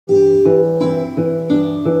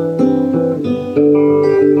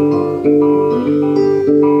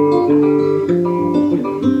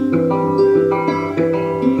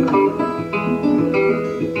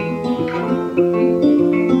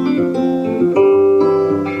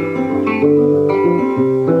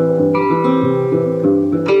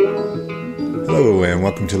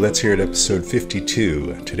Let's hear it, episode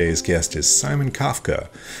 52. Today's guest is Simon Kafka.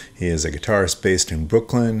 He is a guitarist based in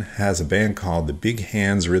Brooklyn, has a band called the Big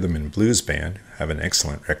Hands Rhythm and Blues Band, have an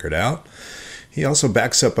excellent record out. He also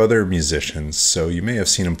backs up other musicians, so you may have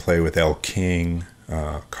seen him play with Elle King,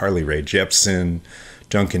 Carly Rae Jepsen,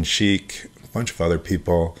 Duncan Sheik, a bunch of other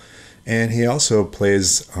people. And he also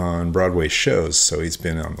plays on Broadway shows, so he's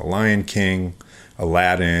been on The Lion King,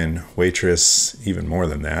 Aladdin, Waitress, even more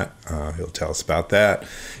than that. He'll tell us about that.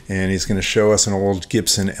 And he's going to show us an old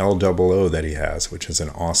Gibson L-00 that he has, which is an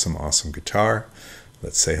awesome, awesome guitar.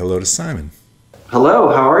 Let's say hello to Simon. Hello,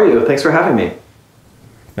 how are you? Thanks for having me.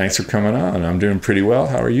 Thanks for coming on. I'm doing pretty well.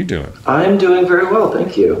 How are you doing? I'm doing very well,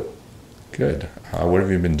 thank you. Good. What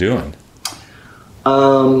have you been doing?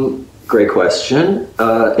 Great question.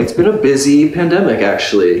 It's been a busy pandemic,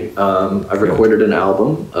 actually. I've recorded an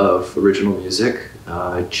album of original music.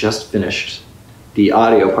 I just finished the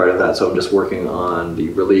audio part of that, so I'm just working on the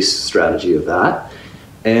release strategy of that.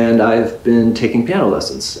 And I've been taking piano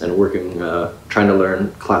lessons and working, trying to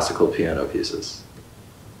learn classical piano pieces.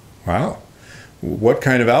 Wow. What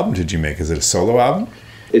kind of album did you make? Is it a solo album?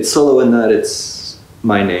 It's solo in that it's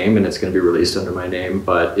my name and it's going to be released under my name,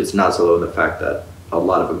 but it's not solo in the fact that a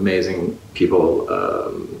lot of amazing people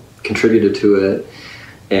contributed to it,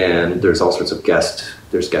 and there's all sorts of guest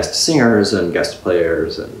singers and guest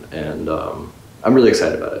players, and I'm really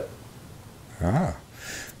excited about it.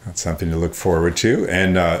 That's something to look forward to.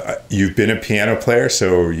 And you've been a piano player,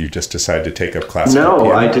 so you just decided to take up classical piano?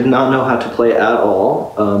 No, I did not know how to play at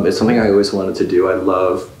all. It's something I always wanted to do. I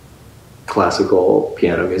love classical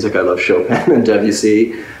piano music. I love Chopin and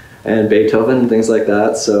Debussy and Beethoven and things like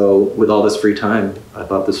that. So with all this free time, I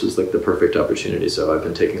thought this was like the perfect opportunity. So I've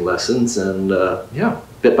been taking lessons, and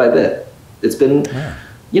bit by bit, it's been,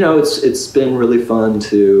 it's been really fun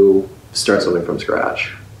to start something from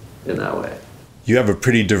scratch in that way. You have a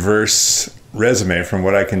pretty diverse resume from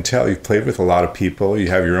what I can tell. You've played with a lot of people. You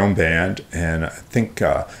have your own band, and I think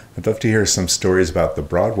I'd love to hear some stories about the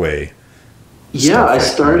Broadway. Yeah, I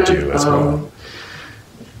started. As well.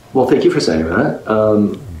 Well, thank you for saying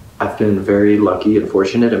that. I've been very lucky and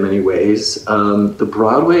fortunate in many ways. The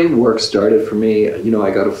Broadway work started for me,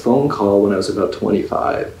 I got a phone call when I was about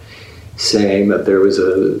 25 saying that there was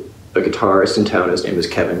a guitarist in town, his name is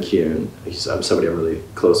Kevin Kuhn, I'm somebody I'm really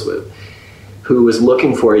close with, who was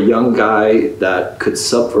looking for a young guy that could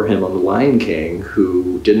sub for him on The Lion King,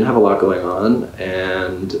 who didn't have a lot going on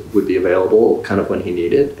and would be available kind of when he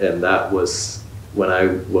needed. And that was when I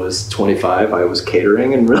was 25, I was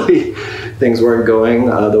catering, and really things weren't going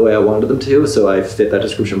the way I wanted them to. So I fit that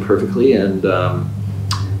description perfectly. And,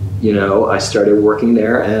 I started working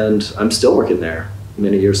there, and I'm still working there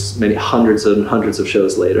many hundreds and hundreds of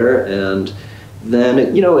shows later. And then,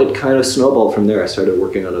 it kind of snowballed from there. I started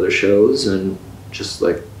working on other shows, and just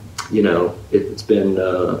like, it's been,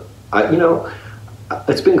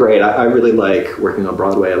 it's been great. I really like working on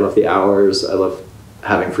Broadway. I love the hours. I love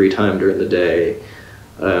having free time during the day.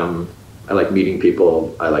 I like meeting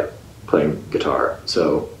people. I like playing guitar.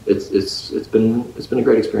 So it's been a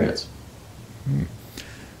great experience.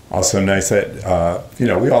 Also nice that,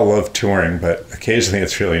 we all love touring, but occasionally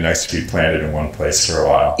it's really nice to be planted in one place for a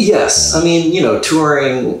while. Yes. I mean,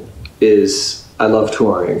 touring I love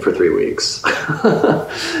touring for 3 weeks.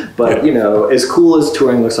 But, as cool as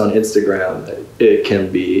touring looks on Instagram, it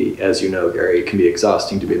can be, as you know, Gary, it can be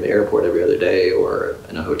exhausting to be in the airport every other day or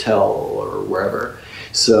in a hotel or wherever.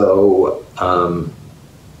 So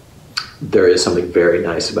there is something very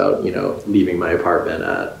nice about, leaving my apartment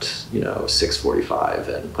at, 6:45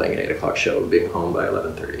 and playing an 8 o'clock show and being home by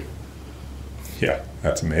 11:30. Yeah,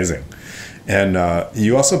 that's amazing. And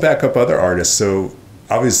you also back up other artists. So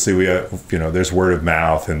obviously we have, there's word of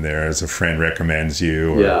mouth, and there's a friend recommends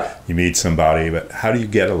you, or you meet somebody, but how do you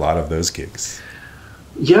get a lot of those gigs?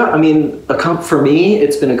 Yeah, I mean, for me,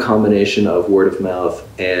 it's been a combination of word of mouth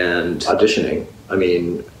and auditioning. I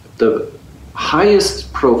mean, the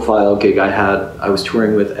highest profile gig I had, I was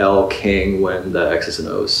touring with Elle King when the X's and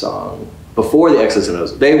O's song, before the X's and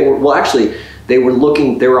O's, they were auditioning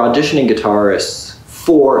guitarists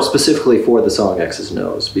specifically for the song X's and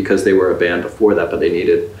O's, because they were a band before that, but they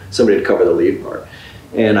needed somebody to cover the lead part.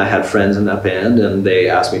 And I had friends in that band, and they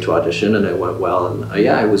asked me to audition, and it went well. And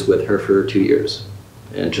I was with her for 2 years,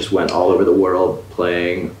 and just went all over the world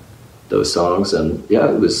playing those songs. And yeah,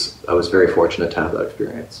 I was very fortunate to have that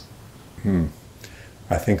experience.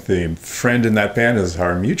 I think the friend in that band is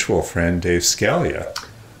our mutual friend, Dave Scalia.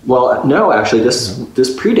 Well, no, actually, this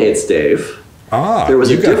predates Dave. There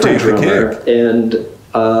was a different drummer, and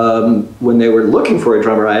when they were looking for a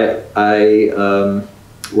drummer, I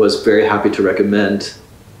was very happy to recommend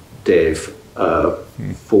Dave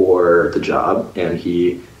for the job, and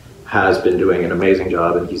he has been doing an amazing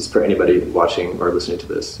job. And he's, for anybody watching or listening to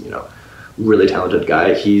this, you know, really talented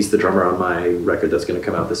guy. He's the drummer on my record that's going to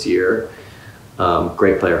come out this year.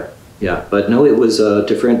 Great player. Yeah, but no, it was a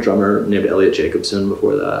different drummer named Elliot Jacobson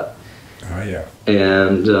before that. Oh yeah.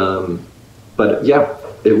 And but yeah,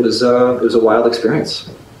 it was a wild experience.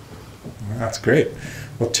 Well, that's great.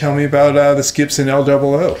 Well, tell me about this Gibson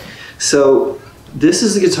L-00. So this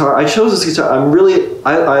is the guitar. I chose this guitar.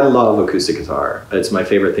 I love acoustic guitar. It's my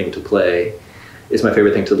favorite thing to play. It's my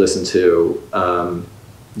favorite thing to listen to.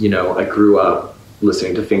 You know, I grew up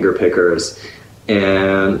listening to finger pickers,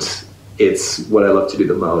 and it's what I love to do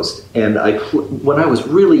the most. And when I was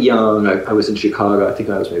really young, I was in Chicago. I think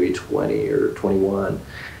I was maybe 20 or 21.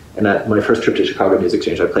 And at my first trip to Chicago Music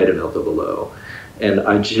Exchange, I played an L-00. And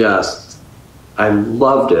I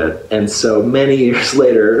loved it. And so many years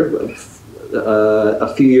later,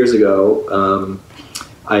 a few years ago,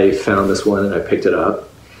 I found this one and I picked it up.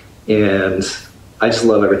 And I just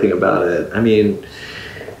love everything about it. I mean,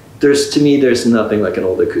 to me, there's nothing like an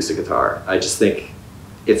old acoustic guitar. I just think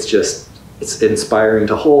it's inspiring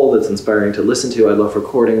to hold, it's inspiring to listen to. I love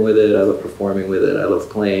recording with it, I love performing with it, I love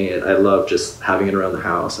playing it, I love just having it around the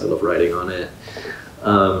house, I love writing on it.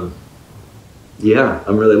 Yeah,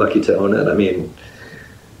 I'm really lucky to own it. I mean,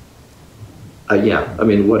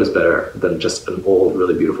 what is better than just an old,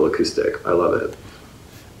 really beautiful acoustic? I love it.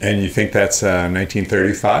 And you think that's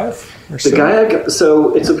 1935 or so?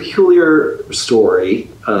 So it's a peculiar story.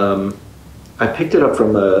 I picked it up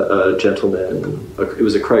from a gentleman. It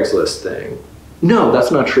was a Craigslist thing. No,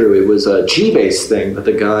 that's not true. It was a G-Base thing, but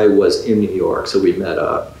the guy was in New York, so we met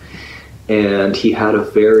up. And he had a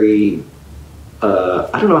very,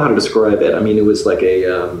 I don't know how to describe it. I mean, it was like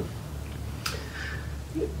the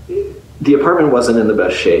apartment wasn't in the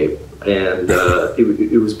best shape, and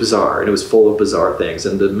it was bizarre, and it was full of bizarre things,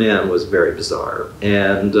 and the man was very bizarre.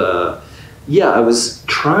 And yeah, I was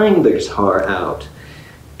trying the guitar out,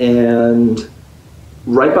 and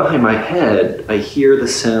right behind my head, I hear the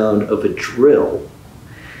sound of a drill.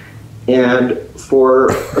 And for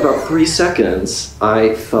about 3 seconds,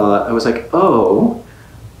 I was like, oh,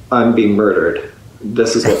 I'm being murdered.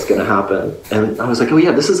 This is what's gonna happen. And I was like, oh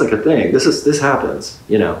yeah, this is like a thing. This happens,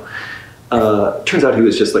 you know. Turns out he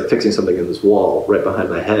was just like fixing something in this wall right behind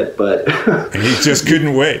my head, but and he just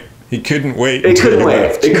couldn't wait. He couldn't wait. It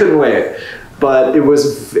couldn't wait. But it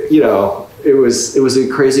was, you know, it was a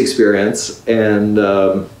crazy experience, and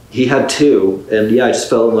he had two, and yeah, I just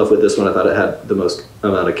fell in love with this one. I thought it had the most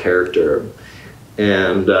amount of character,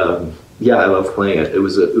 and yeah, I love playing it. It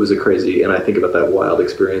was a crazy, and I think about that wild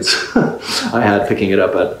experience I had picking it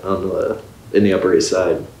up in the Upper East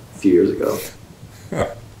Side a few years ago.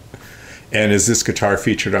 And is this guitar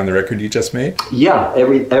featured on the record you just made? Yeah,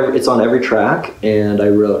 it's on every track, and I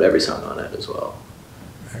wrote every song on it as well.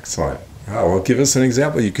 Excellent. Oh, well, give us an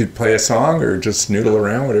example. You could play a song or just noodle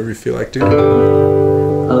around, whatever you feel like doing.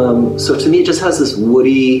 So to me, it just has this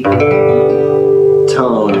woody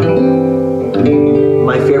tone.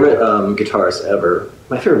 My favorite guitarist ever,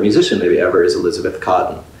 my favorite musician maybe ever, is Elizabeth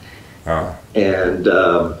Cotten. Oh. And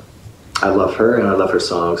I love her, and I love her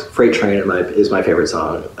songs. Freight Train is my favorite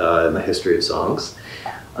song in the history of songs.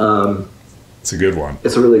 It's a good one.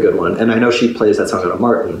 It's a really good one. And I know she plays that song on a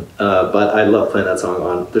Martin, but I love playing that song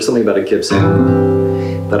on, there's something about a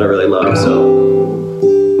Gibson that I really love, so.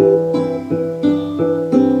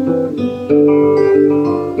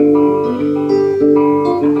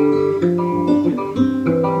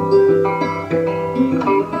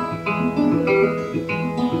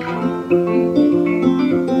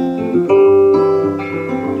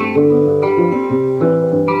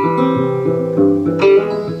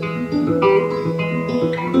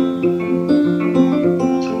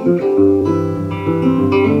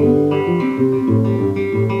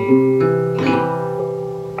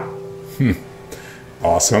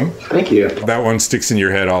 Awesome. Thank you. That one sticks in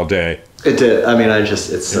your head all day. It did. I mean,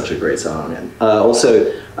 it's such a great song. And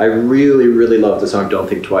also, I really, really love the song Don't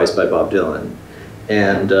Think Twice by Bob Dylan.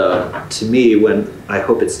 And to me, I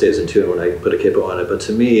hope it stays in tune when I put a capo on it, but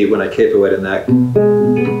to me, when I capo it in that,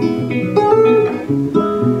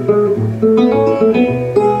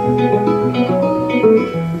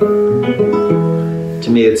 to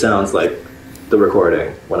me it sounds like the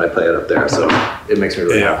recording when I play it up there, so it makes me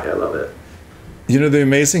really happy. I love it. You know, the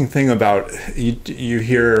amazing thing about, you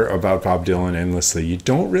hear about Bob Dylan endlessly. You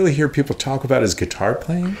don't really hear people talk about his guitar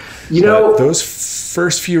playing. You know, those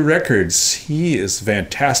first few records, he is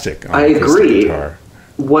fantastic on I agree. Guitar.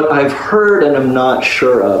 What I've heard, and I'm not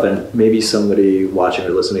sure of, and maybe somebody watching or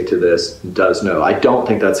listening to this does know, I don't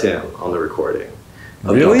think that's him on the recording.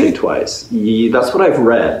 Really? Don't Think Twice. That's what I've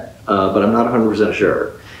read, but I'm not 100%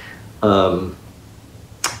 sure.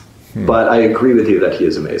 But I agree with you that he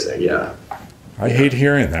is amazing, yeah. I hate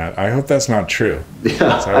hearing that. I hope that's not true.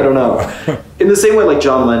 Yeah, so, I don't know. In the same way, like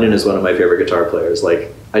John Lennon is one of my favorite guitar players.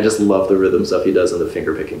 Like, I just love the rhythm stuff he does and the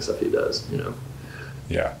finger picking stuff he does, you know.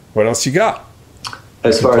 Yeah. What else you got?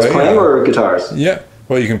 As far as playing or guitars? Yeah.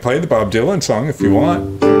 Well, you can play the Bob Dylan song if you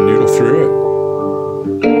want. Noodle through it.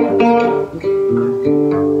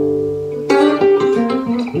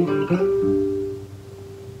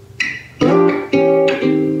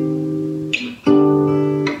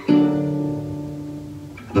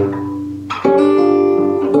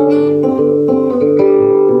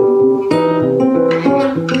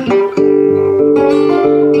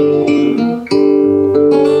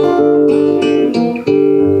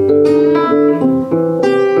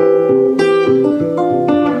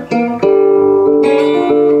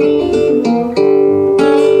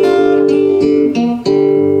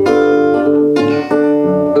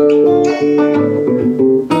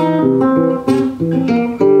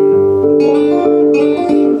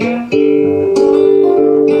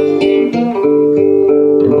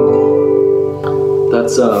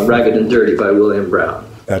 Ragged and Dirty by William Brown.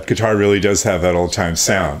 That guitar really does have that old-time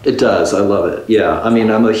sound. It does. I love it. Yeah. I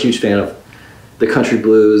mean, I'm a huge fan of the country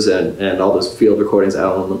blues and all those field recordings,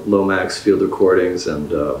 Alan Lomax field recordings, and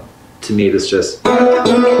to me, this just...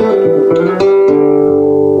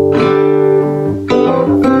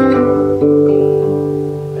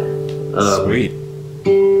 Sweet.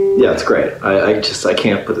 Yeah, it's great. I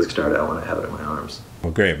can't put this guitar down when I have it in my arms.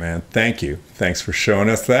 Well, great, man. Thank you. Thanks for showing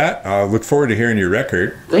us that. I look forward to hearing your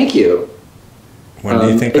record. Thank you. When do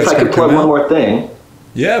you think that's going to come out? If I could plug one more thing.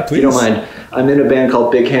 Yeah, please. If you don't mind. I'm in a band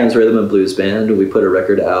called Big Hands Rhythm and Blues Band, and we put a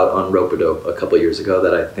record out on Rope-A-Dope a couple years ago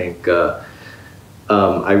that I think,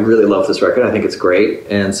 I really love this record. I think it's great.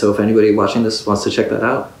 And so if anybody watching this wants to check that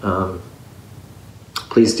out,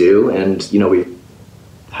 please do. And, you know, we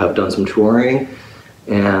have done some touring.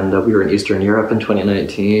 And we were in Eastern Europe in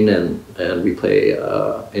 2019, and we play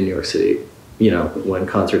in New York City. You know, when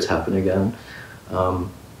concerts happen again,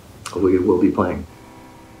 we will be playing.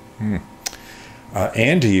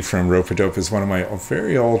 Andy from Rope-A-Dope is one of my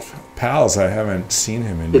very old pals. I haven't seen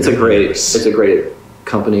him in years. It's a great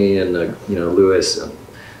company, and you know, Lewis, and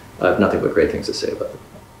I have nothing but great things to say about it.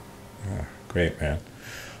 Yeah, great, man.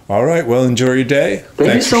 All right, well, enjoy your day.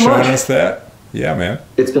 Thanks for showing much. us that. Yeah, man.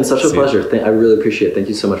 It's been such a pleasure. I really appreciate it. Thank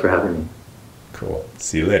you so much for having me. Cool.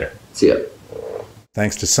 See you later. See ya.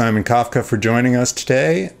 Thanks to Simon Kafka for joining us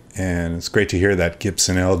today. And it's great to hear that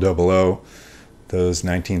Gibson L-00. Those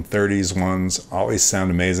 1930s ones always sound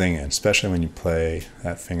amazing, and especially when you play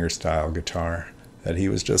that fingerstyle guitar that he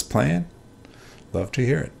was just playing. Love to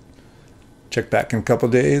hear it. Check back in a couple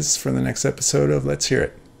days for the next episode of Let's Hear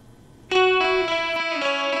It.